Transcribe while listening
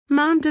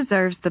Mom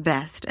deserves the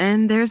best,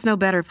 and there's no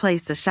better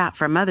place to shop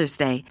for Mother's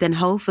Day than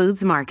Whole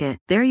Foods Market.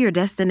 They're your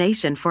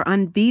destination for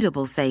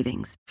unbeatable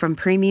savings, from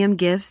premium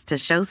gifts to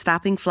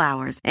show-stopping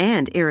flowers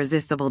and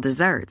irresistible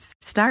desserts.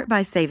 Start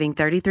by saving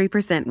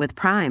 33% with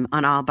Prime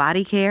on all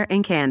body care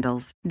and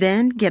candles.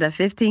 Then get a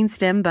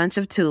 15-stem bunch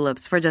of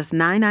tulips for just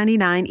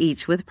 $9.99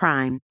 each with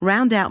Prime.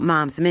 Round out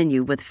Mom's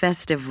menu with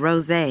festive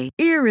rosé,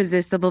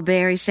 irresistible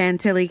berry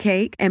chantilly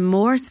cake, and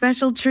more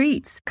special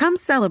treats. Come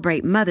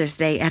celebrate Mother's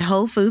Day at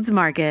Whole Foods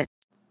Market.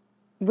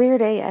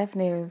 Weird AF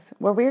News,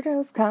 where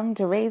weirdos come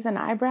to raise an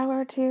eyebrow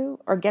or two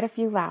or get a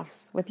few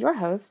laughs, with your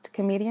host,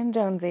 comedian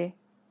Jonesy.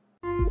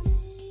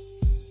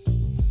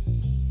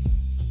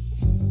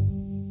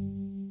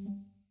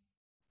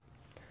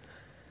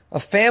 A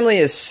family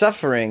is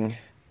suffering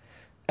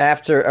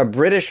after a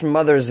British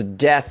mother's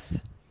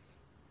death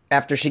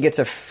after she gets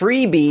a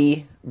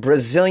freebie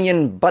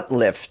Brazilian butt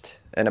lift,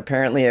 and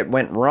apparently it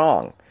went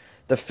wrong.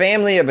 The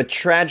family of a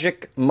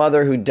tragic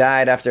mother who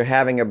died after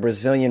having a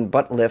Brazilian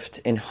butt lift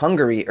in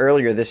Hungary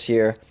earlier this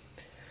year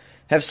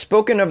have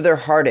spoken of their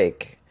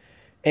heartache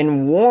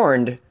and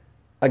warned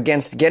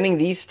against getting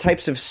these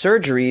types of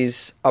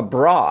surgeries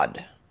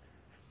abroad.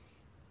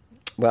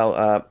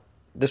 Well,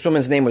 this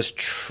woman's name was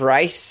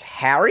Trice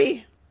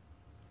Harry.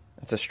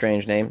 That's a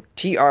strange name.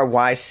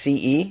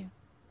 Tryce.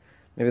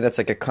 Maybe that's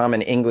like a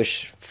common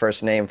English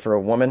first name for a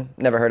woman.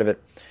 Never heard of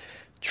it.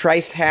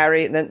 Trice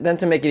Harry. Then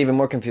to make it even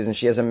more confusing,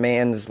 she has a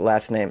man's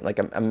last name. Like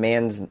a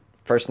man's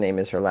first name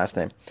is her last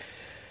name.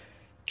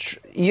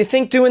 You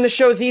think doing the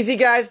show's easy,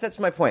 guys? That's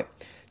my point.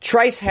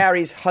 Trice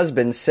Harry's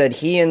husband said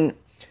he and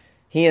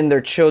their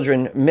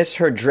children miss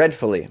her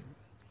dreadfully.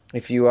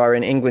 If you are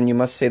in England, you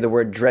must say the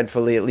word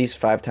dreadfully at least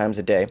 5 times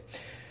a day.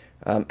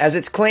 As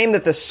it's claimed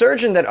that the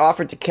surgeon that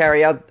offered to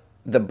carry out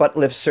the butt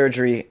lift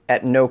surgery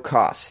at no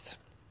cost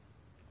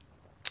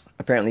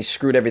apparently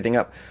screwed everything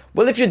up.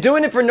 Well, if you're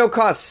doing it for no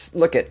cost,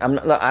 I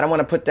don't want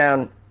to put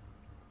down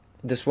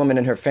this woman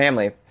and her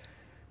family.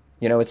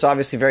 You know, it's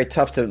obviously very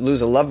tough to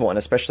lose a loved one,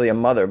 especially a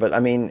mother. But, I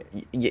mean,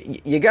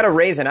 you got to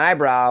raise an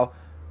eyebrow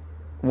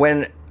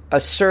when a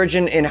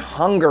surgeon in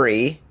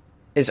Hungary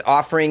is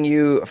offering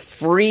you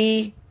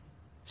free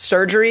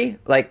surgery.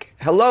 Like,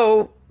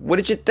 hello, what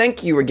did you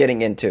think you were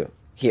getting into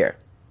here?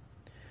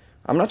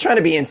 I'm not trying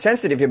to be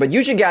insensitive here, but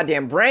use your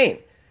goddamn brain.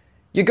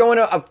 You're going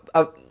to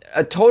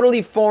a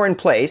totally foreign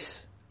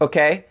place,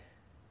 okay,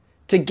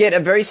 to get a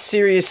very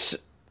serious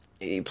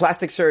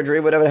plastic surgery,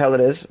 whatever the hell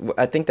it is.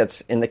 I think that's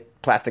in the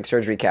plastic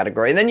surgery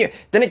category. And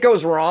then it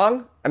goes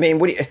wrong. I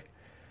mean,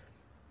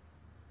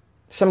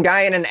 some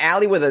guy in an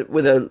alley with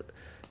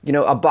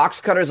a box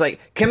cutter's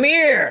like, come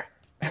here.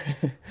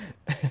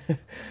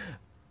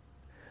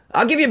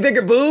 I'll give you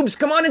bigger boobs.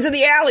 Come on into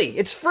the alley.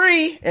 It's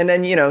free. And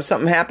then,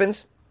 something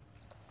happens.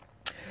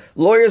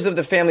 Lawyers of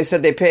the family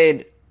said they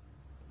paid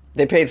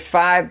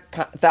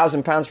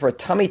 £5,000 for a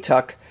tummy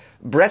tuck,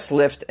 breast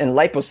lift, and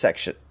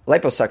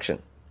liposuction.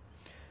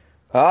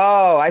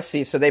 Oh, I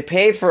see. So they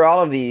paid for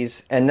all of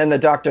these, and then the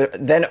doctor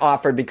then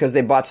offered, because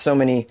they bought so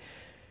many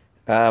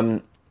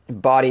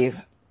body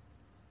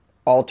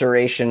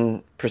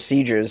alteration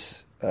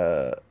procedures,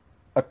 a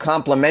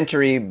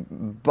complimentary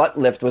butt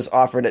lift was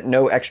offered at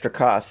no extra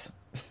cost.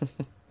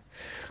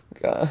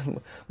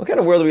 God, what kind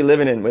of world are we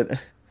living in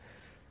with?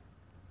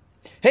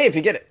 Hey, if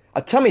you get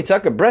a tummy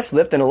tuck, a breast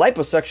lift, and a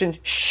liposuction,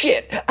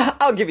 shit,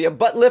 I'll give you a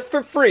butt lift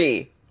for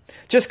free.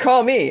 Just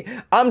call me.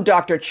 I'm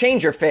Dr.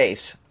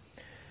 Changerface.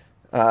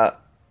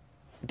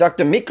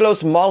 Dr.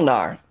 Miklos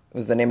Molnar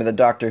was the name of the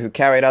doctor who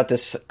carried out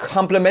this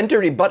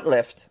complimentary butt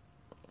lift.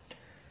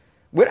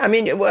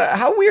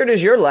 How weird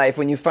is your life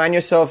when you find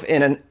yourself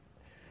in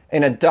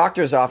a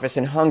doctor's office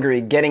in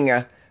Hungary getting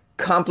a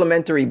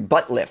complimentary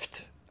butt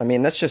lift? I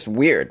mean, that's just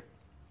weird.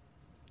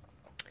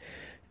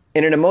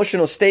 In an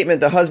emotional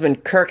statement, the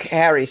husband, Kirk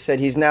Harry, said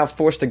he's now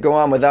forced to go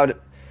on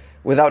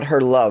without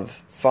her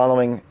love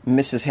following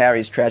Mrs.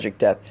 Harry's tragic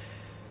death.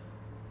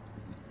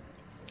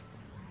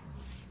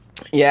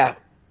 Yeah,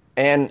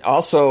 and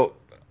also,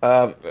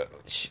 who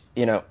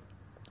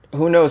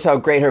knows how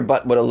great her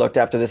butt would have looked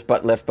after this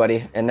butt lift,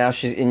 buddy. And now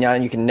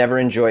you can never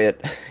enjoy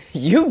it.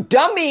 You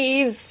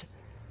dummies!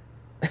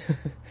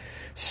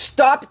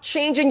 Stop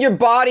changing your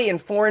body in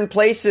foreign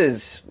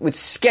places with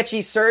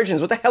sketchy surgeons.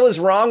 What the hell is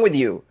wrong with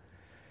you?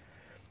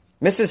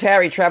 Mrs.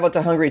 Harry traveled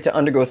to Hungary to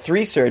undergo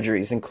 3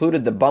 surgeries,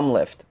 included the bum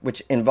lift,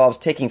 which involves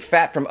taking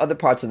fat from other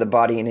parts of the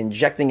body and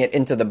injecting it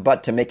into the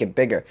butt to make it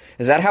bigger.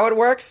 Is that how it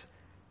works?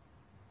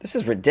 This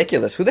is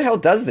ridiculous. Who the hell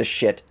does this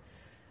shit?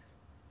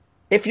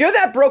 If you're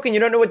that broke and you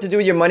don't know what to do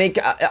with your money,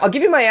 I'll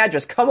give you my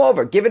address. Come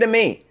over. Give it to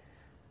me.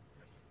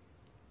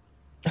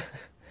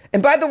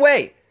 And by the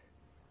way,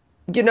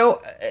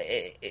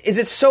 is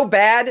it so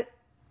bad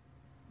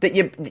that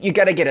you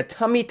got to get a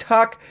tummy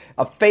tuck,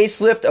 a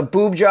facelift, a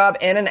boob job,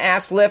 and an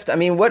ass lift? I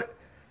mean, what?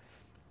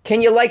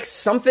 Can you like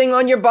something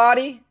on your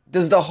body?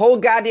 Does the whole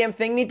goddamn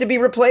thing need to be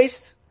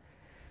replaced?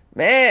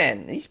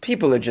 Man, these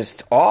people are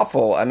just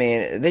awful. I mean,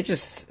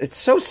 it's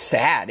so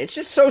sad. It's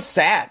just so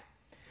sad.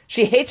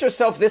 She hates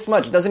herself this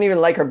much, doesn't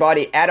even like her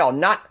body at all.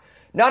 Not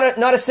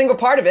Not a single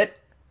part of it.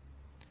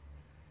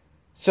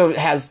 So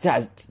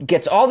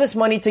gets all this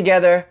money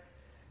together,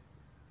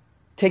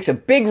 takes a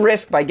big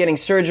risk by getting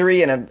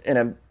surgery in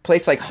a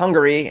place like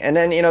Hungary, and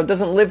then,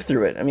 doesn't live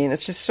through it. I mean,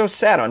 it's just so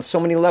sad on so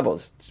many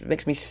levels. It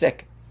makes me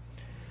sick.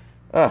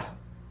 Ugh.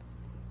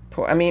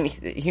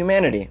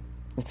 Humanity.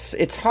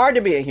 It's hard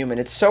to be a human.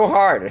 It's so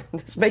hard.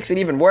 This makes it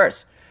even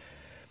worse.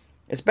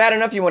 It's bad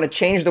enough you want to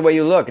change the way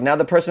you look. Now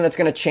the person that's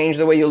going to change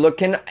the way you look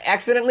can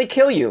accidentally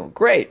kill you.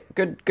 Great.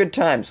 Good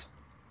times.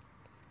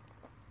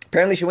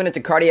 Apparently she went into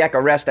cardiac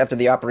arrest after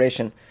the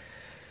operation,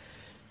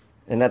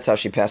 and that's how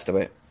she passed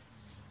away.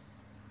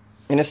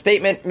 In a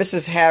statement,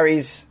 Mrs.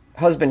 Harry's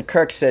husband,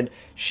 Kirk, said,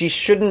 "She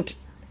shouldn't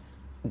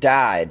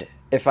died.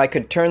 If I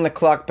could turn the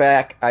clock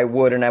back, I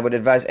would, and I would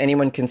advise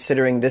anyone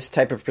considering this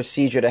type of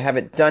procedure to have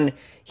it done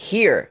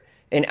here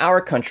in our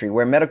country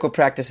where medical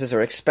practices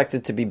are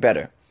expected to be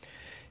better."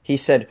 He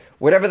said,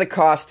 "Whatever the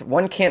cost,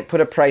 one can't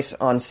put a price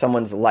on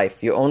someone's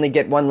life. You only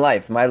get one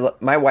life.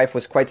 My wife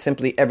was quite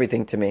simply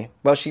everything to me."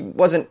 Well, she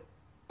wasn't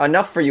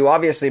enough for you,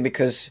 obviously,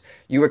 because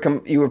you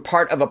were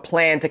part of a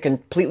plan to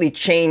completely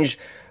change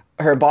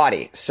her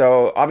body.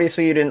 So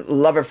obviously you didn't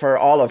love her for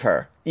all of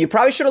her. You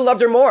probably should have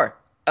loved her more,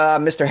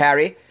 Mr.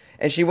 Harry,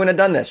 and she wouldn't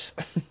have done this.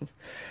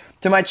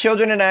 To my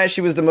children and I,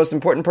 she was the most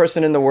important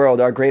person in the world,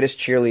 our greatest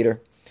cheerleader.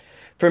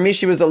 For me,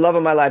 she was the love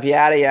of my life,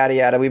 yada, yada,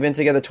 yada. We've been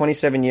together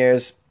 27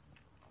 years.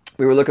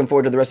 We were looking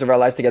forward to the rest of our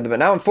lives together, but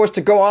now I'm forced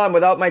to go on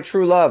without my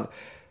true love.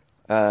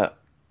 Well,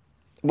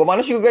 why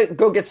don't you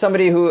go get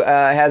somebody who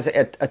has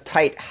a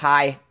tight,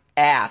 high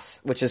ass,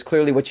 which is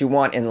clearly what you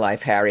want in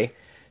life, Harry.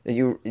 That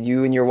you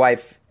and your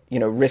wife,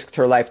 risked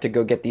her life to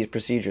go get these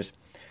procedures.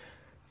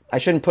 I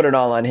shouldn't put it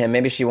all on him.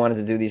 Maybe she wanted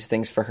to do these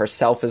things for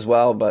herself as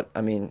well, but,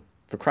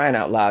 for crying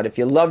out loud, if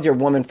you loved your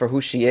woman for who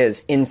she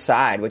is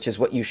inside, which is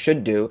what you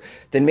should do,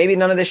 then maybe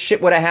none of this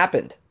shit would have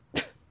happened.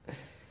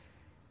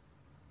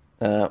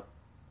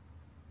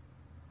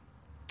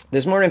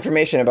 There's more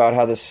information about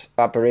how this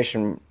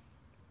operation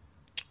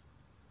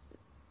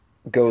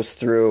goes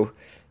through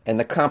and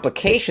the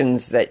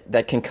complications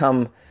that can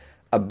come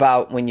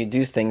about when you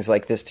do things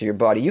like this to your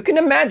body. You can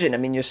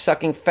imagine, you're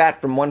sucking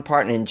fat from one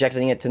part and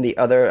injecting it to the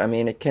other.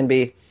 It can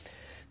be,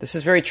 this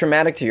is very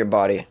traumatic to your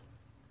body.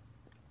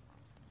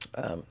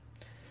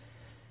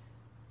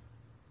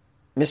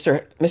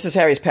 Mrs.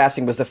 Harry's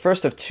passing was the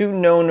first of 2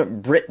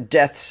 known Brit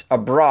deaths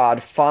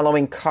abroad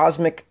following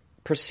cosmetic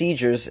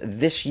procedures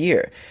this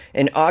year.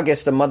 In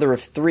August, a mother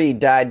of 3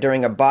 died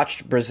during a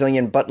botched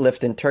Brazilian butt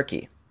lift in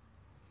Turkey.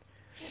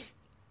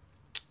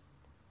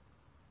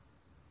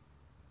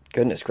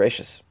 Goodness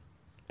gracious.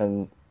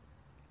 And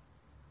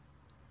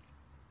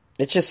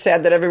it's just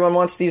sad that everyone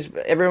wants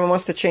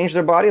to change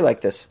their body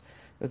like this.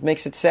 It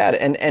makes it sad.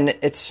 And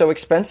it's so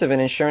expensive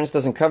and insurance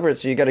doesn't cover it,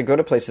 so you got to go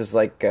to places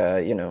like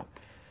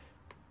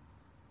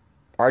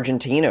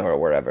Argentina or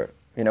wherever.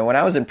 When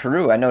I was in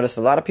Peru, I noticed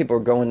a lot of people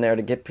were going there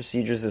to get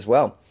procedures as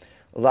well.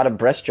 A lot of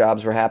breast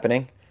jobs were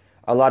happening.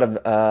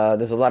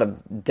 There's a lot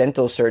of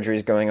dental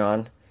surgeries going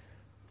on.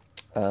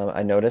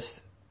 I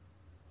noticed.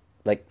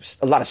 Like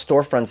a lot of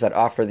storefronts that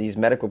offer these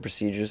medical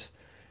procedures.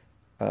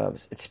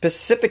 It's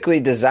specifically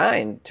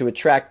designed to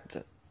attract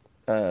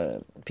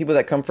people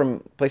that come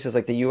from places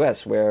like the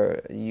U.S.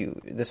 where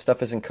this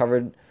stuff isn't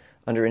covered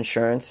under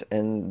insurance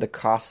and the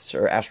costs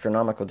are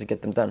astronomical to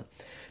get them done.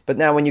 But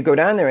now when you go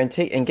down there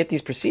and get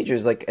these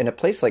procedures, like in a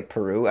place like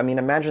Peru,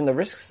 imagine the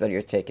risks that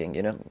you're taking.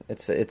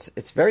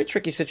 It's very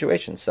tricky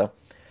situation. So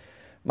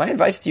my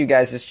advice to you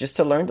guys is just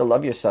to learn to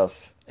love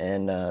yourself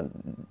and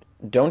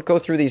don't go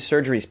through these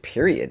surgeries,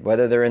 period.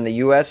 Whether they're in the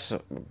U.S.,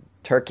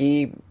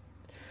 Turkey,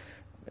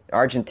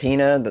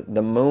 Argentina,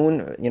 the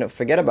moon,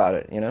 forget about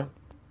it.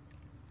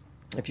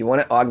 If you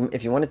want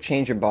to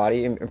change your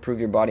body, improve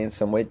your body in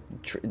some way,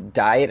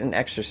 diet and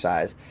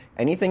exercise.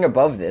 Anything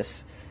above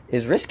this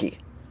is risky.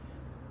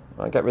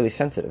 Well, I got really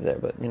sensitive there,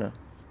 but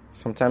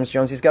sometimes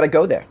Jonesy's got to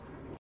go there.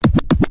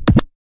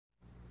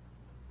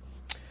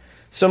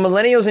 So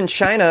millennials in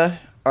China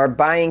are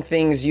buying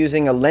things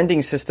using a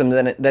lending system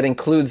that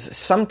includes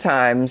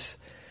sometimes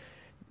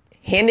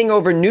handing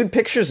over nude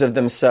pictures of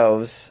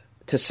themselves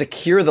to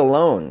secure the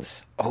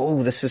loans.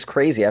 Oh, this is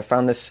crazy. I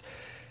found this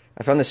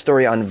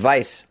story on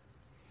Vice.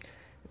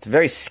 It's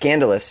very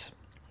scandalous.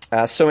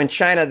 So in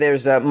China,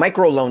 there's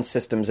microloan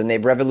systems, and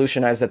they've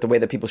revolutionized the way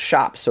that people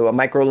shop. So a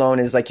microloan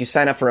is like you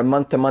sign up for a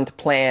month-to-month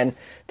plan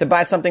to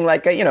buy something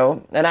like an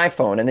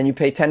iPhone, and then you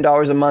pay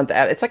 $10 a month.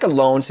 It's like a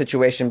loan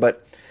situation,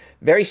 but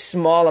very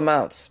small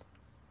amounts.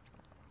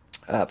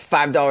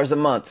 $5 a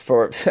month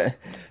for,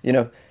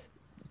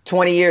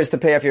 20 years to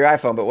pay off your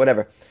iPhone, but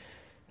whatever.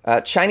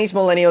 Chinese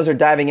millennials are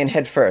diving in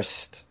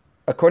headfirst.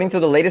 According to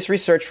the latest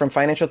research from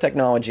Financial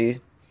Technology,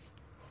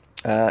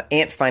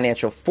 Ant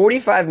Financial,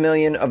 45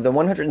 million of the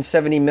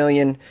 170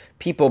 million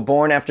people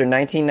born after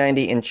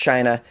 1990 in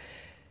China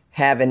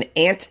have an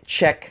Ant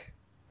Check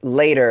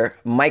Later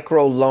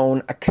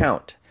microloan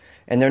account.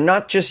 And they're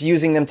not just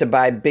using them to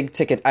buy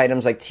big-ticket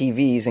items like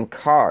TVs and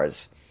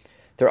cars.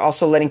 They're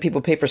also letting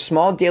people pay for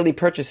small daily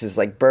purchases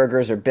like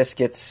burgers or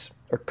biscuits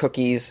or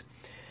cookies.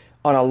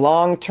 on a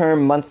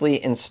long-term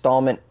monthly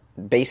installment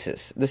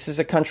basis. This is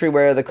a country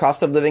where the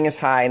cost of living is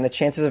high and the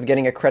chances of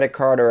getting a credit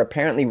card are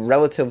apparently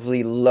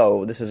relatively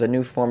low. This is a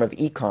new form of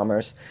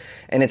e-commerce,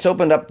 and it's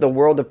opened up the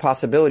world of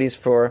possibilities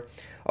for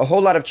a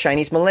whole lot of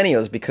Chinese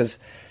millennials because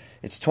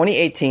it's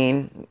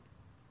 2018.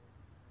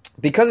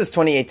 Because it's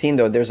 2018,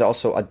 though, there's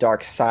also a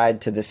dark side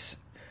to this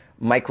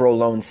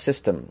microloan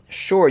system.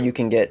 Sure, you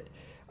can get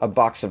a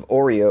box of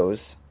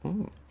Oreos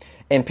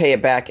and pay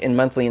it back in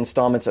monthly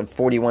installments of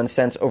 41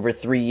 cents over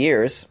 3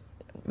 years.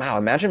 Wow,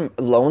 imagine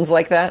loans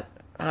like that.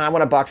 I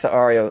want a box of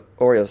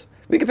Oreos.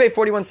 We could pay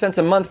 41 cents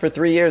a month for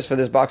 3 years for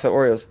this box of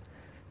Oreos.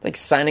 It's like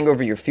signing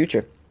over your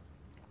future.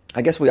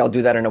 I guess we all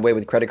do that in a way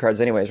with credit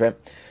cards anyways, right?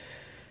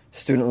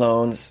 Student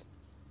loans.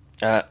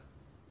 And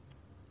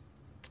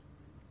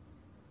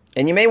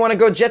you may want to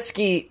go jet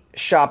ski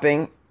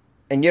shopping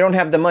and you don't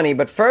have the money,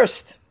 but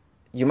first,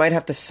 you might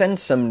have to send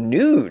some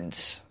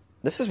nudes.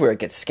 This is where it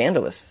gets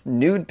scandalous.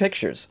 Nude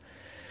pictures.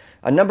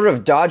 A number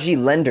of dodgy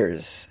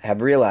lenders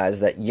have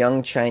realized that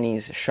young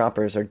Chinese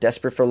shoppers are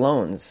desperate for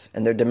loans,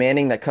 and they're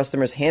demanding that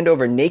customers hand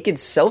over naked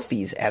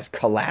selfies as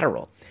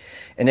collateral.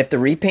 And if the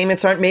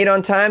repayments aren't made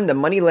on time, the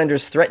money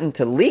lenders threaten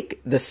to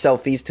leak the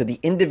selfies to the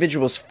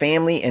individual's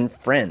family and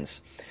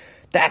friends.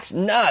 That's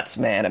nuts,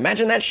 man.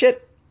 Imagine that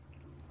shit.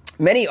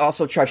 Many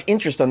also charge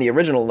interest on the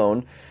original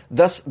loan,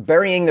 thus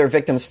burying their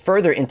victims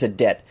further into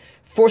debt,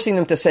 forcing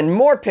them to send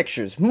more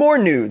pictures, more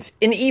nudes,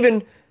 and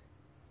even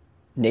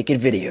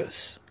naked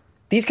videos.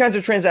 These kinds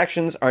of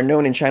transactions are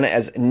known in China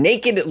as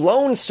naked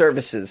loan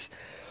services.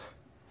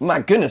 My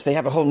goodness, they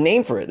have a whole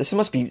name for it.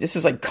 This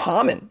is like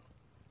common.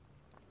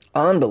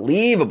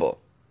 Unbelievable.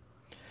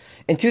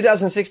 In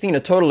 2016, a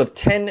total of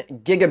 10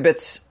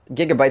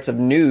 gigabytes of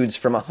nudes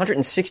from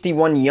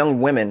 161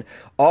 young women,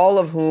 all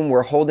of whom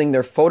were holding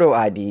their photo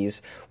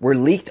IDs, were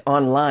leaked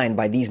online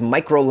by these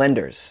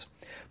micro-lenders.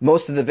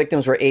 Most of the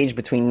victims were aged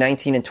between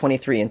 19 and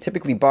 23 and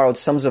typically borrowed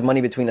sums of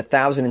money between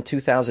 $1,000 and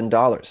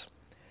 $2,000.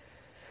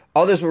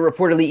 Others were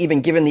reportedly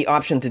even given the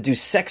option to do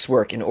sex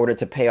work in order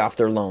to pay off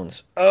their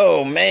loans.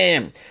 Oh,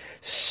 man.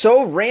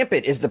 So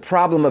rampant is the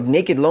problem of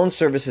naked loan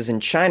services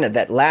in China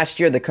that last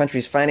year the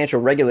country's financial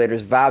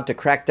regulators vowed to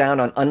crack down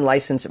on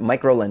unlicensed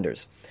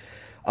microlenders.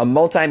 A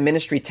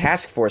multi-ministry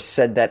task force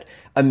said that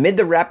amid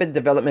the rapid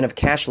development of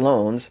cash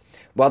loans,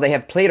 while they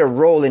have played a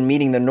role in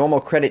meeting the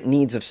normal credit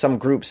needs of some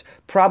groups,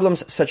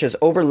 problems such as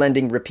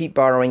overlending, repeat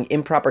borrowing,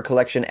 improper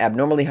collection,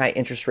 abnormally high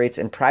interest rates,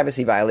 and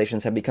privacy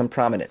violations have become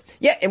prominent.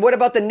 Yeah, and what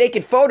about the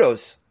naked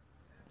photos?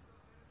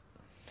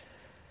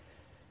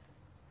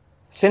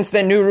 Since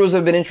then, new rules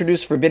have been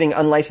introduced forbidding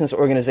unlicensed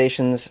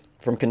organizations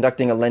from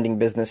conducting a lending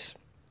business.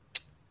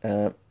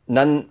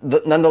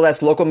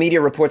 Nonetheless, local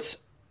media reports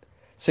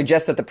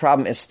suggest that the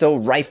problem is still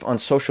rife on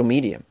social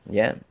media.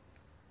 Yeah.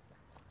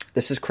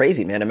 This is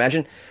crazy, man.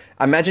 Imagine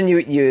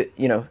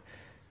you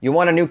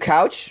want a new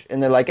couch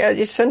and they're like,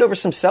 just send over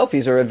some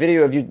selfies or a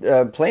video of you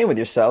playing with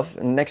yourself.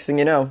 And next thing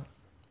you know,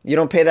 you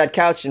don't pay that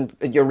couch and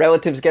your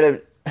relatives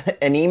get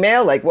an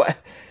email like,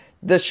 what?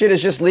 This shit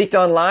is just leaked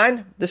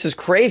online? This is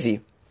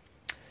crazy.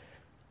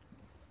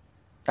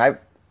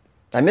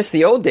 I miss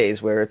the old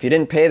days where if you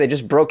didn't pay, they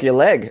just broke your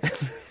leg.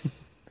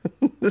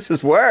 This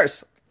is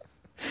worse.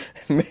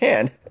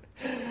 Man.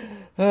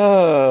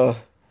 Oh.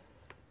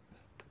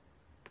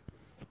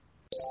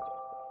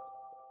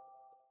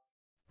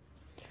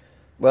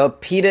 Well,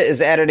 PETA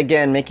is at it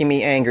again, making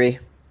me angry.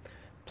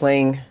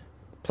 Playing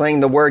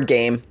the word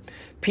game.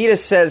 PETA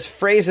says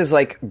phrases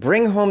like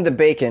 "bring home the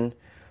bacon"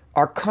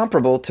 are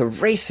comparable to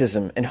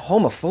racism and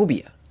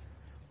homophobia.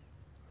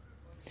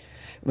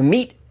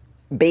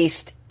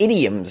 Meat-based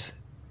idioms,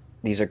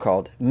 these are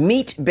called.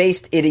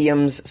 Meat-based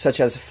idioms such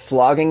as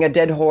flogging a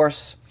dead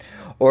horse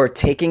or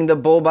taking the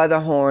bull by the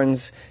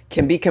horns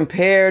can be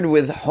compared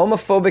with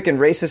homophobic and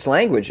racist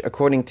language,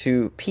 according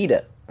to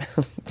PETA.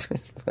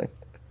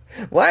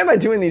 Why am I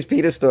doing these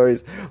PETA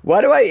stories?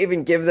 Why do I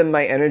even give them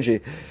my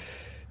energy?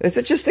 I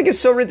just think it's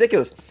so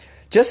ridiculous.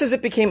 Just as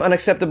it became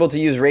unacceptable to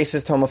use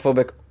racist,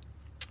 homophobic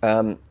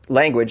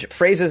language,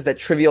 phrases that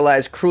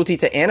trivialize cruelty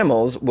to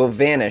animals will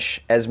vanish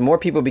as more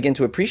people begin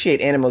to appreciate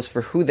animals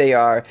for who they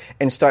are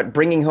and start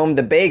bringing home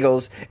the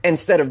bagels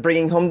instead of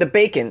bringing home the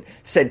bacon,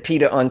 said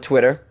PETA on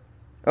Twitter.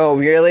 Oh,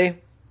 really?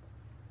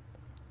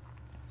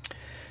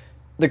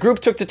 The group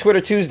took to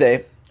Twitter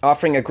Tuesday,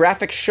 offering a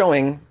graphic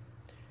showing...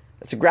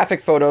 It's a graphic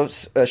photo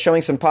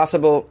showing some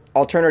possible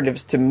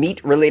alternatives to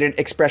meat-related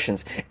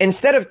expressions.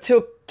 Instead of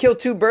kill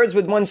two birds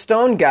with one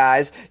stone,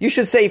 guys, you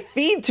should say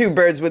feed two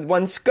birds with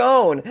one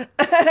scone.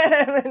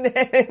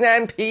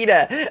 I'm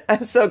PETA.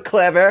 I'm so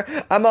clever.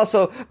 I'm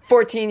also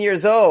 14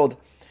 years old.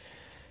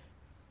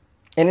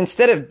 And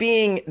instead of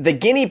being the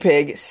guinea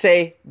pig,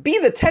 say, be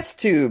the test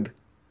tube.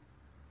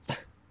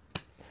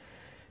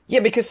 Yeah,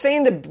 because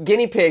saying the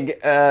guinea pig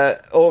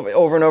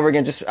over and over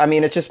again,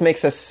 it just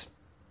makes us...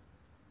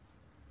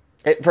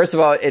 First of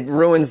all, it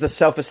ruins the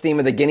self-esteem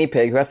of the guinea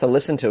pig who has to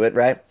listen to it,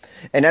 right?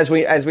 And as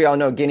we all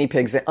know, guinea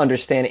pigs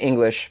understand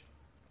English.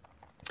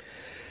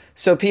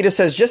 So Peter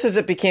says, just as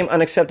it became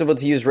unacceptable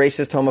to use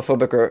racist,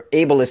 homophobic, or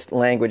ableist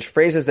language,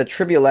 phrases that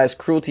trivialize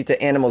cruelty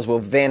to animals will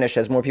vanish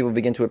as more people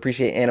begin to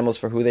appreciate animals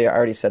for who they are. I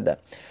already said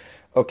that.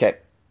 Okay.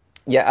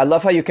 Yeah, I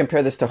love how you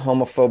compare this to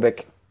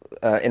homophobic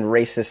and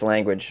racist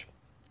language.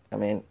 I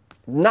mean,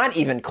 not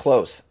even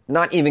close.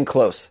 Not even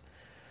close.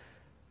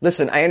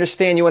 Listen, I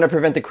understand you want to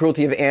prevent the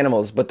cruelty of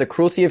animals, but the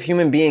cruelty of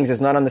human beings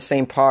is not on the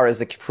same par as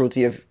the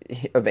cruelty of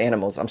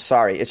animals. I'm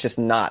sorry. It's just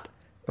not.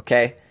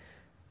 Okay?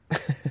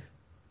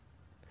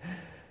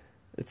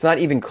 It's not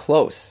even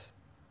close.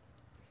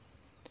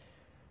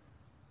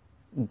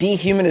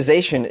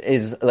 Dehumanization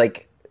is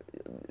like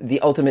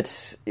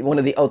one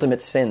of the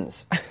ultimate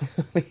sins.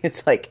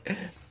 It's like,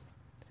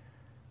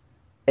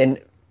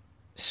 and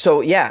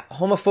so yeah,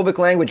 homophobic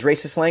language,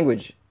 racist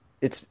language.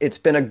 It's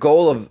been a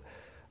goal of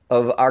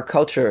our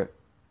culture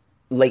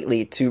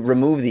lately to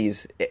remove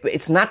these.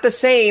 It's not the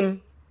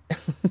same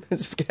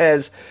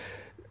as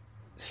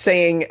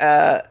saying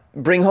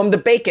bring home the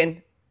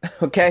bacon,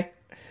 okay?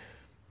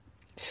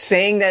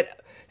 Saying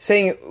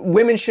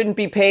women shouldn't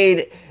be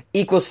paid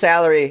equal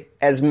salary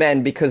as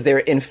men because they're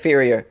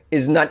inferior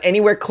is not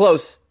anywhere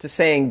close to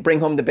saying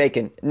bring home the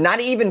bacon. Not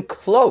even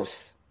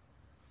close.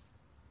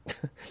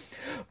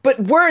 But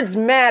words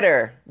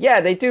matter.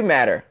 Yeah, they do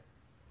matter.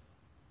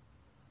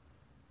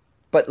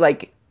 But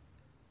like,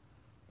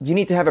 you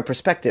need to have a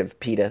perspective,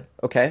 Peter,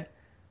 okay?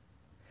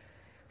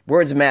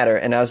 Words matter,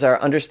 and as our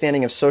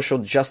understanding of social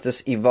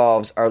justice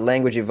evolves, our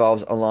language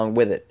evolves along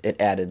with it, it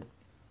added.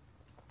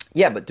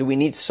 Yeah, but do we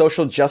need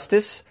social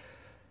justice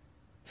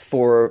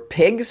for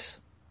pigs?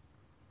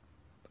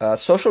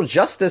 Social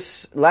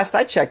justice, last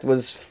I checked,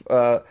 was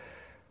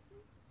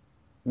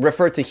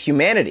referred to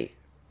humanity,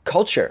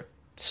 culture,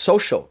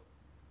 social.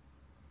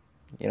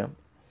 You know,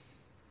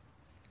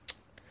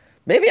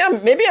 maybe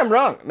I'm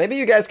wrong. Maybe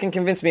you guys can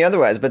convince me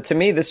otherwise. But to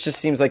me, this just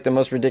seems like the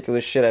most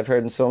ridiculous shit I've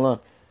heard in so long.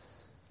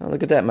 Oh,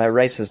 look at that, my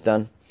rice is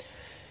done.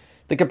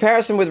 The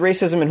comparison with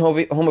racism and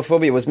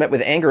homophobia was met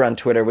with anger on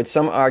Twitter, with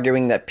some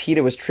arguing that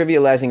PETA was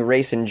trivializing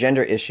race and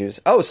gender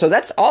issues. Oh, so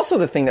that's also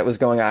the thing that was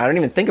going on. I don't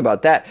even think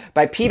about that.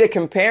 By PETA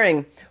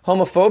comparing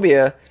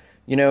homophobia,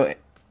 you know,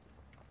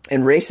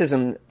 and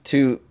racism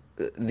to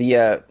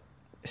the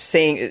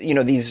saying, you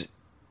know, these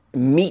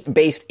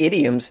meat-based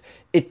idioms,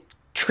 it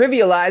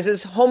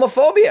trivializes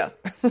homophobia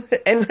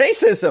and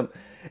racism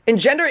and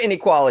gender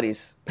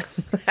inequalities.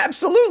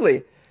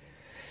 Absolutely.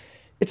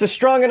 It's a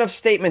strong enough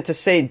statement to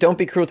say, don't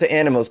be cruel to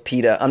animals,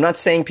 PETA. I'm not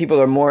saying people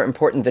are more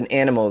important than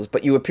animals,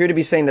 but you appear to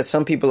be saying that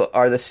some people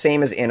are the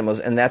same as animals,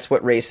 and that's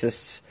what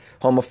racists,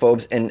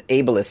 homophobes, and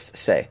ableists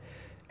say.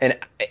 And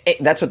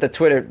that's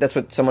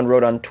what someone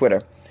wrote on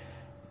Twitter.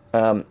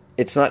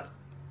 It's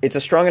a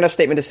strong enough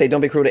statement to say,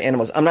 don't be cruel to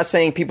animals. I'm not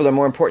saying people are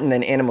more important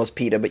than animals,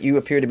 PETA, but you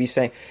appear to be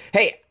saying,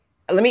 hey,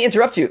 let me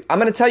interrupt you. I'm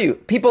going to tell you,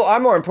 people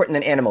are more important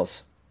than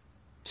animals.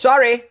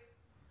 Sorry.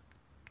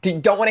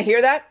 Don't want to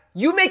hear that?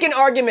 You make an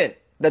argument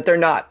that they're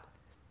not.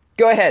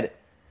 Go ahead.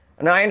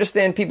 And I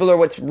understand people are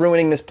what's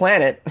ruining this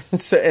planet,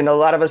 and a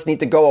lot of us need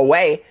to go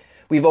away.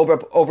 We've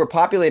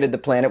overpopulated the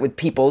planet with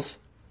peoples.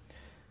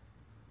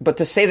 But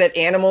to say that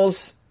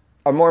animals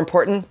are more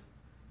important,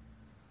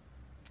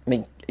 I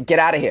mean, get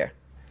out of here.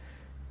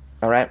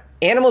 All right?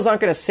 Animals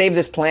aren't going to save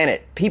this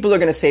planet. People are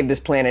going to save this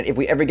planet if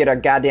we ever get our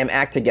goddamn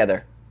act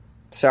together.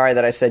 Sorry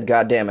that I said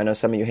goddamn. I know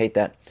some of you hate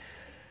that.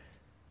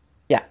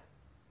 Yeah.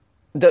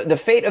 The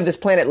fate of this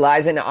planet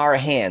lies in our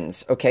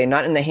hands, okay?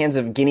 Not in the hands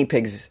of guinea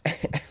pigs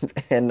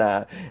and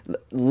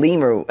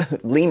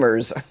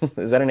lemurs.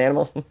 Is that an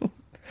animal?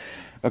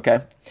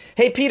 Okay.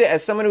 Hey, PETA,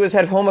 as someone who has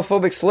had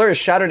homophobic slurs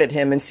shouted at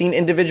him and seen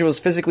individuals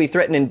physically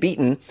threatened and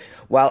beaten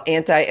while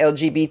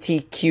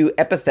anti-LGBTQ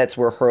epithets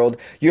were hurled,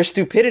 your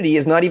stupidity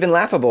is not even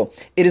laughable.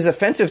 It is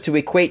offensive to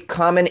equate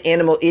common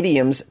animal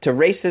idioms to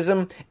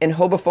racism and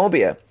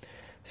homophobia,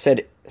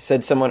 said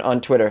someone on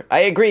Twitter.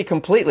 I agree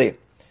completely.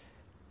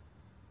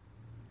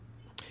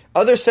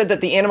 Others said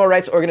that the animal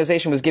rights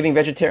organization was giving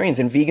vegetarians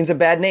and vegans a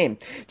bad name.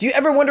 Do you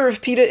ever wonder if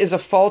PETA is a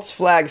false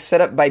flag set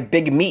up by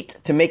Big Meat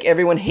to make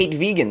everyone hate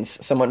vegans?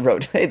 Someone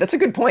wrote. Hey, that's a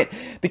good point.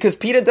 Because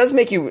PETA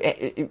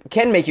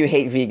can make you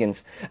hate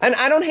vegans. And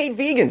I don't hate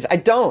vegans. I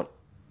don't.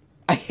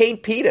 I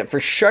hate PETA for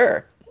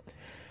sure.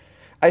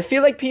 I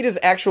feel like PETA's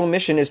actual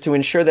mission is to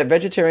ensure that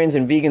vegetarians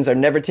and vegans are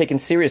never taken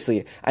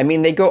seriously. I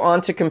mean, they go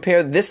on to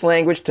compare this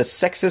language to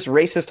sexist,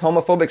 racist,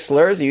 homophobic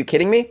slurs. Are you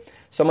kidding me?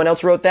 Someone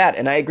else wrote that,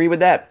 and I agree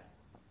with that.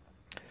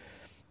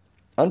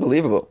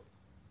 Unbelievable.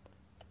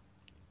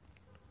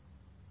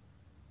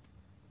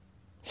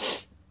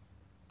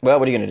 Well,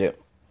 what are you going to do?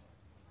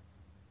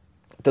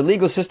 The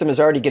legal system is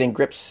already getting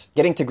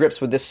to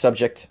grips with this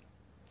subject.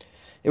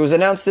 It was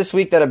announced this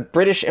week that a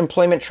British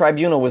employment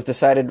tribunal was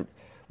decided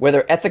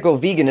whether ethical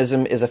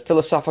veganism is a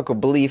philosophical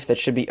belief that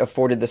should be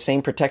afforded the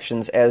same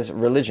protections as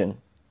religion.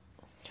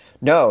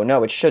 No,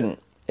 it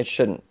shouldn't. It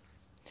shouldn't.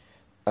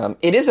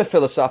 It is a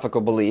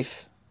philosophical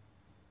belief,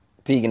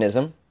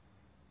 veganism.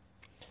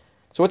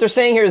 So what they're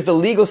saying here is the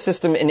legal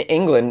system in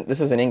England,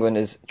 this is in England,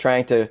 is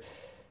trying to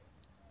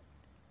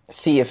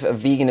see if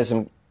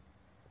veganism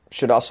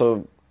should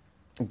also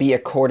be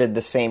accorded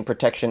the same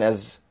protection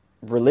as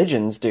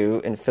religions do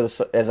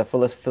as a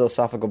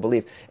philosophical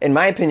belief. In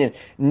my opinion,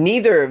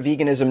 neither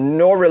veganism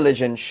nor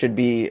religion should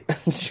be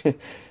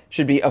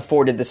should be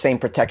afforded the same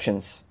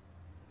protections.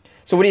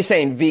 So what are you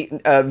saying?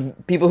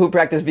 People who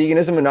practice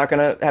veganism are not going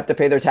to have to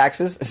pay their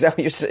taxes? Is that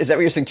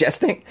what you're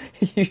suggesting?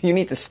 You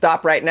need to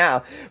stop right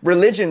now.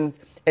 Religions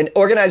and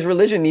organized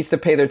religion needs to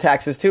pay their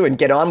taxes too and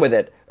get on with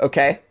it.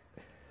 Okay,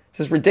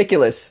 this is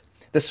ridiculous.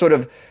 This sort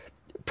of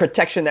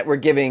protection that we're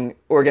giving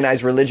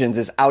organized religions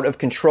is out of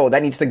control.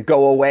 That needs to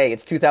go away.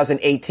 It's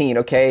 2018,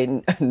 okay?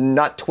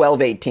 Not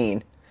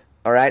 1218,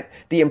 all right?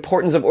 The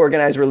importance of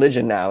organized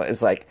religion now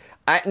is like,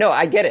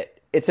 I get it.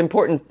 It's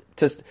important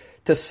to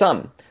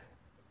some.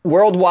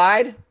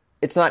 Worldwide,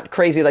 it's not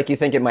crazy like you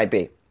think it might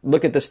be.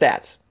 Look at the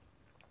stats.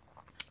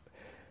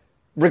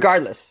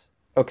 Regardless,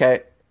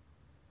 okay?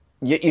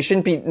 You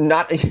shouldn't be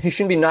not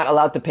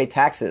allowed to pay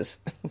taxes.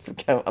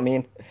 I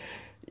mean,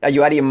 are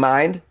you out of your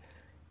mind?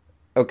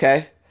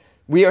 Okay,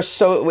 we're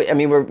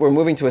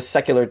moving to a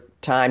secular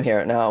time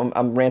here. Now,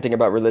 I'm ranting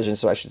about religion,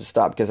 so I should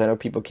stop because I know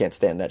people can't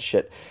stand that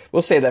shit.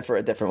 We'll save that for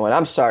a different one.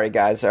 I'm sorry,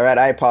 guys. All right,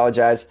 I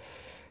apologize.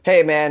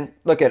 Hey, man,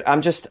 look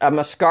I'm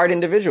a scarred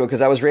individual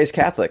because I was raised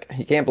Catholic.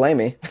 You can't blame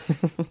me.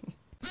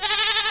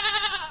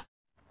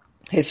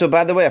 Hey, so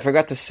by the way, I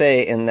forgot to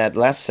say in that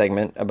last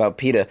segment about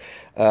PETA,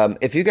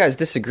 if you guys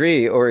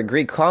disagree or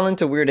agree, call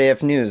into Weird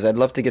AF News. I'd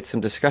love to get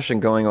some discussion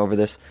going over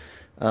this.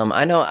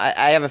 I know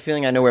I have a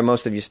feeling I know where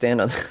most of you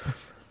stand on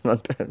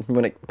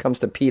when it comes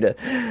to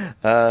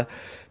PETA.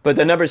 But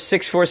the number is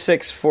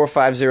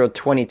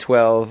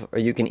 646-450-2012, or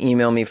you can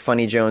email me,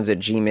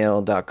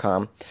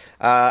 funnyjones@gmail.com.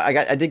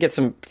 I did get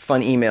some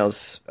fun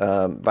emails,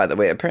 by the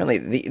way.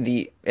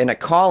 Apparently, in a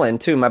call-in,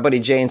 too, my buddy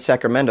Jay in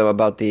Sacramento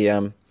about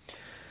the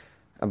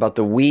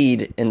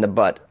weed in the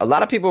butt. A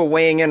lot of people were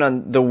weighing in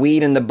on the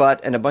weed in the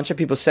butt, and a bunch of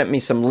people sent me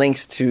some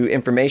links to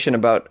information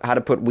about how to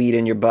put weed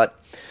in your butt.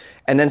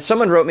 And then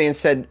someone wrote me and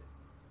said,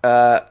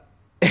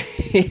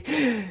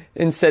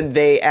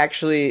 they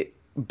actually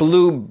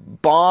blew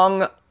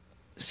bong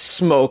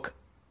smoke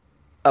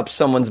up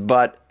someone's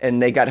butt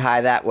and they got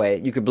high that way.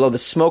 You could blow the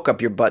smoke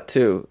up your butt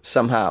too,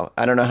 somehow.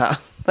 I don't know how.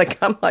 I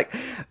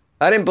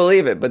didn't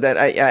believe it, but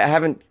I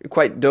haven't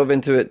quite dove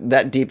into it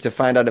that deep to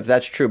find out if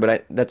that's true,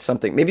 but that's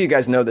something. Maybe you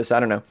guys know this. I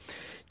don't know.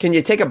 Can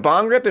you take a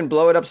bong rip and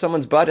blow it up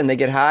someone's butt and they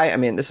get high? I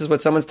mean, this is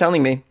what someone's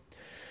telling me.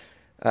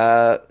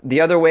 The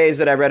other ways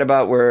that I read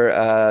about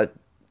were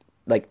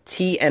like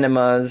tea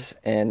enemas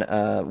and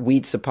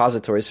weed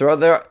suppositories. So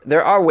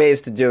there are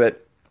ways to do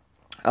it.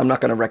 I'm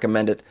not going to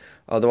recommend it,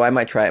 although I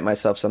might try it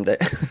myself someday.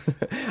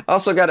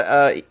 Also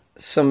got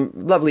some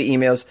lovely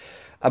emails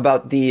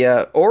about the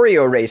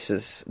Oreo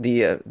races,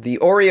 the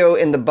Oreo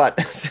in the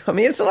butt. So, I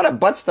mean, it's a lot of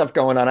butt stuff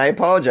going on. I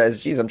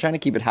apologize. Jeez, I'm trying to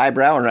keep it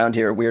highbrow around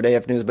here at Weird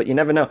AF News, but you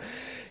never know.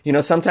 You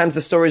know, sometimes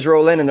the stories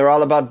roll in and they're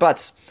all about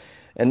butts.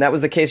 And that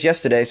was the case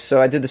yesterday.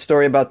 So I did the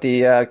story about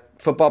the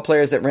football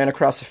players that ran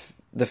across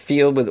the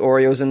field with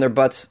Oreos in their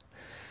butts.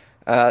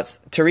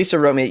 Teresa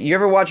wrote me, you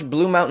ever watch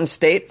Blue Mountain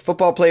State?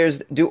 Football players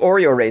do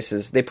Oreo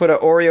races. They put an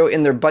Oreo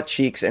in their butt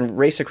cheeks and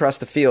race across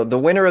the field. The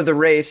winner of the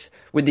race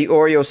with the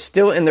Oreo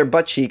still in their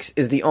butt cheeks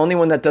is the only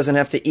one that doesn't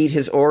have to eat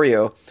his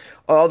Oreo.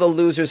 All the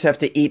losers have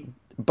to eat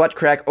butt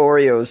crack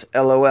Oreos,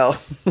 LOL.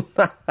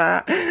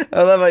 I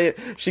love how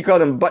she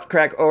called them butt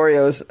crack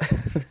Oreos.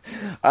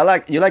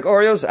 You like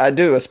Oreos? I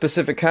do. A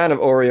specific kind of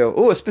Oreo.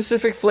 Ooh, a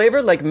specific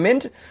flavor like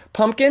mint,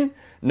 pumpkin?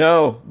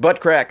 No,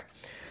 butt crack.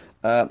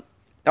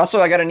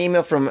 Also, I got an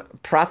email from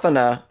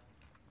Prathana,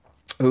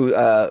 who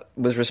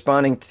was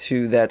responding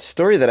to that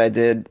story that I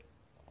did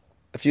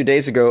a few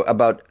days ago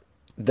about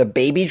the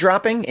baby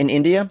dropping in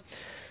India.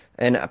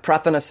 And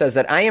Prathana says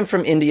that I am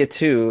from India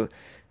too,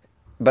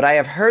 but I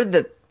have heard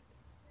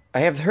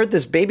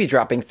this baby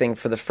dropping thing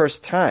for the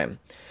first time.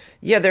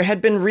 Yeah, there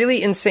had been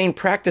really insane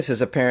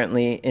practices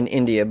apparently in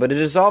India, but it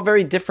is all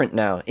very different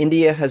now.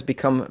 India has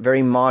become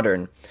very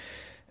modern.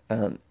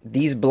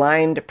 These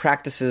blind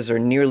practices are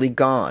nearly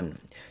gone.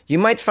 You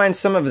might find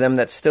some of them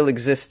that still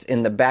exist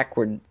in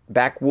the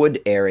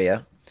backwood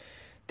area.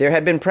 There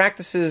had been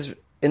practices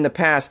in the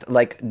past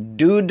like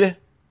Dudh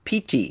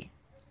Piti.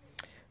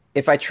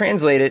 If I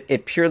translate it,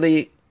 it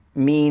purely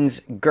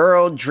means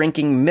girl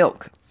drinking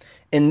milk.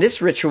 In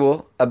this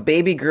ritual, a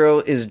baby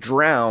girl is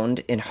drowned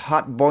in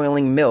hot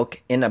boiling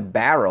milk in a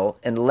barrel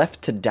and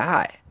left to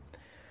die.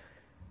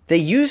 They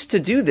used to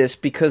do this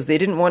because they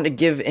didn't want to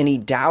give any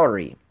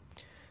dowry,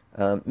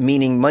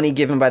 meaning money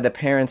given by the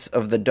parents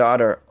of the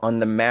daughter on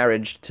the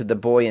marriage to the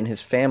boy and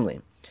his family.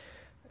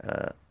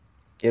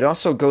 It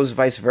also goes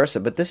vice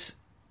versa, but this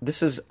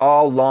is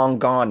all long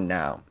gone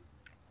now.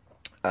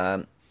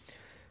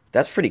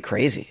 That's pretty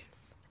crazy.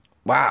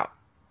 Wow.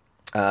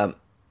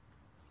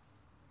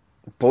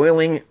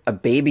 Boiling a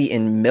baby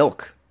in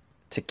milk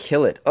to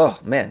kill it. Oh,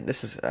 man,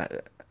 this is...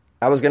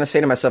 I was going to say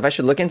to myself, I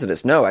should look into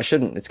this. No, I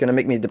shouldn't. It's going to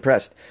make me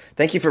depressed.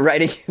 Thank you for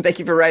writing. Thank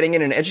you for writing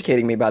in and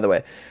educating me, by the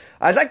way.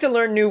 I'd like to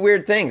learn new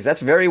weird things. That's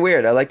very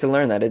weird. I like to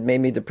learn that. It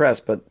made me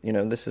depressed, but,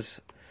 this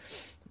is...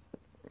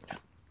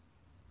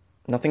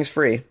 Nothing's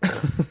free.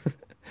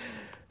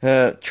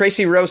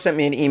 Tracy Rowe sent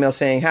me an email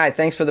saying, "Hi,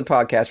 thanks for the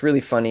podcast.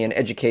 Really funny and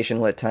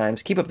educational at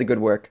times. Keep up the good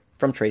work."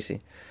 From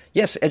Tracy.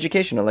 Yes,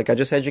 educational, like I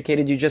just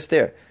educated you just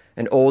there.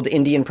 An old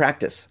Indian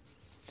practice.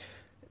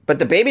 But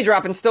the baby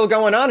dropping's still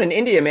going on in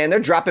India, man. They're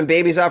dropping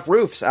babies off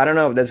roofs. I don't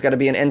know. There's got to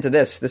be an end to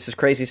this. This is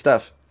crazy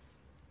stuff.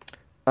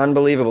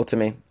 Unbelievable to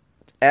me.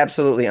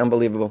 Absolutely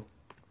unbelievable.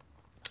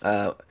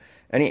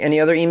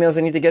 Any other emails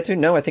I need to get to?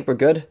 No, I think we're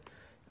good.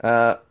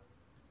 If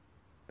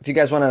you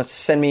guys want to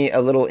send me a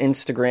little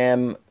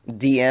Instagram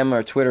DM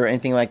or Twitter or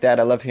anything like that,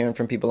 I love hearing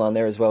from people on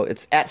there as well.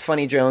 It's at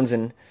Funny Jones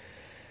and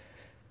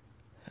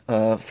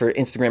for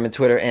Instagram and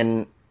Twitter,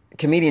 and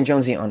Comedian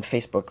Jonesy on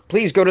Facebook.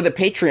 Please go to the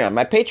Patreon,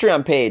 my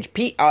Patreon page,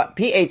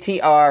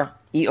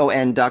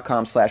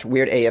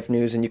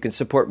 patreon.com/WeirdAFNews, and you can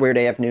support Weird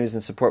AF News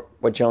and support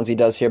what Jonesy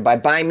does here by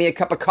buying me a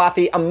cup of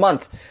coffee a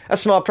month. A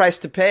small price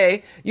to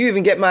pay. You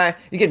even get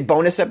you get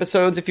bonus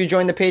episodes if you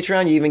join the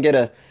Patreon. You even get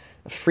a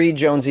free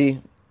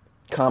Jonesy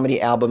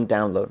comedy album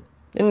download.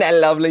 Isn't that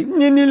lovely?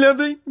 Isn't it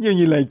lovely? Yeah,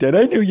 you like that.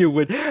 I knew you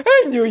would.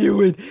 I knew you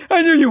would.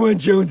 I know you want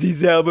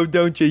Jonesy's album,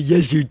 don't you?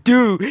 Yes, you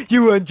do.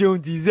 You want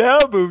Jonesy's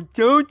album,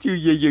 don't you?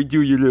 Yeah, you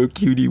do, you little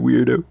cutie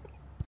weirdo.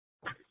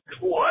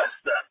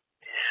 What's up,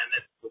 man?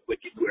 It's the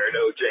Wicked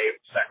Weirdo, Jay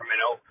from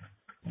Sacramento.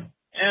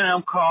 And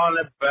I'm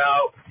calling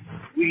about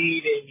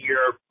weed in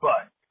your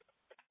butt.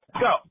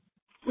 So,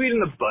 weed in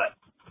the butt.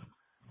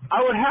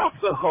 I would have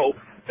to hope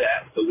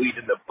that the weed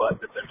in the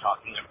butt that they're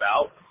talking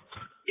about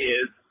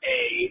is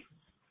a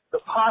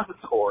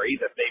suppository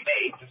that they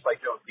made, just like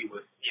Jonesy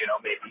was,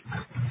 maybe,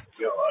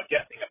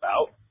 guessing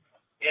about.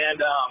 And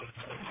a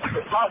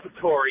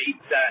suppository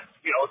that,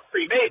 is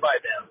pre-made by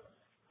them.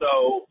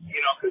 So,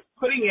 because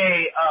putting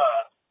a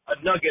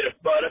nugget of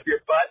bud up your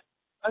butt,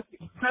 that's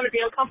kind of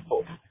be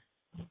uncomfortable.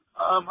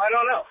 I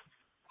don't know.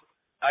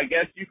 I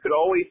guess you could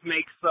always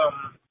make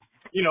some,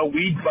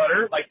 weed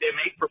butter like they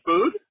make for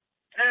food,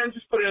 and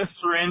just put it in a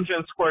syringe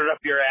and squirt it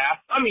up your ass.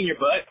 Your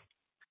butt.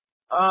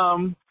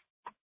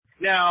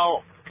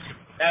 Now,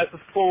 as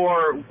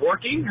for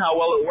working, how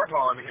well it works,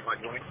 let me get my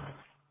joint.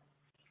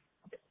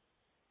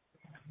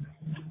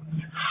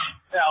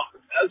 Now,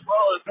 as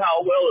well as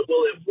how well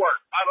will it work,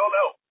 I don't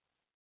know.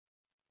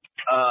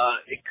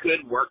 It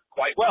could work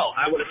quite well,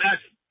 I would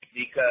imagine,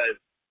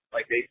 because,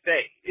 like they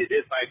say, it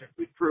is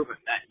scientifically proven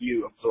that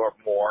you absorb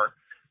more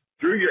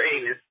through your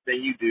anus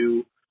than you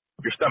do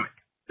your stomach.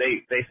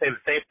 They say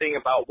the same thing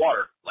about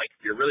water. Like,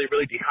 if you're really,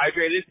 really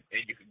dehydrated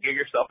and you can give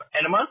yourself an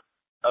enema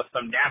of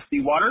some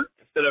nasty water,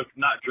 instead of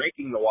not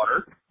drinking the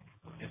water,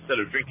 instead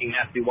of drinking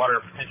nasty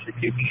water and potentially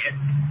puking it,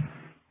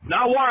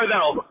 not water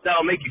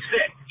that'll make you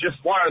sick,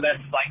 just water that's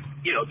like,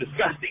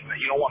 disgusting, that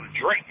you don't want to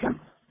drink,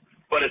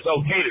 but it's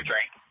okay to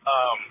drink.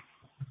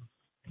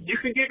 You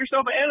can give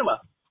yourself an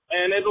enema,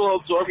 and it'll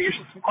absorb your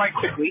system quite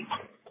quickly.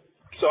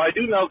 So I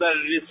do know that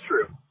it is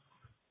true.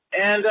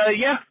 And,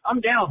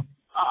 I'm down.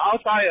 I'll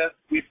try a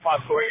weed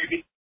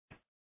suppository.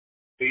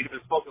 I've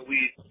been smoking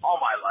weed all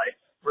my life,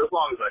 for as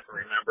long as I can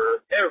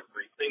remember,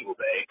 every single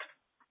day.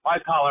 My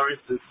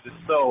tolerance is just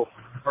so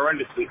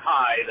horrendously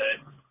high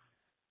that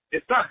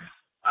it sucks.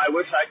 I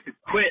wish I could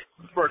quit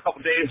for a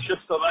couple days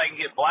just so that I can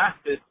get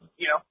blasted,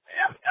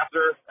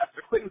 after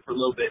quitting for a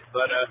little bit,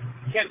 but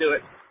can't do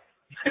it.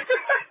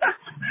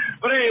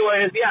 But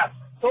anyways,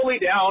 totally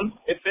down.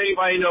 If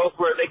anybody knows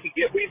where they could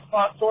get weed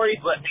suppositories,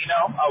 let me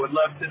know. I would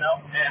love to know,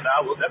 and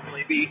I will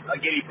definitely be a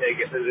guinea pig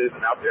if it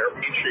isn't out there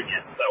mainstream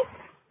yet. So,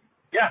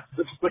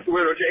 this is Wicked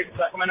Weirdo Jay from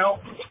Sacramento,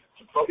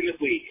 smoking this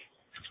weed.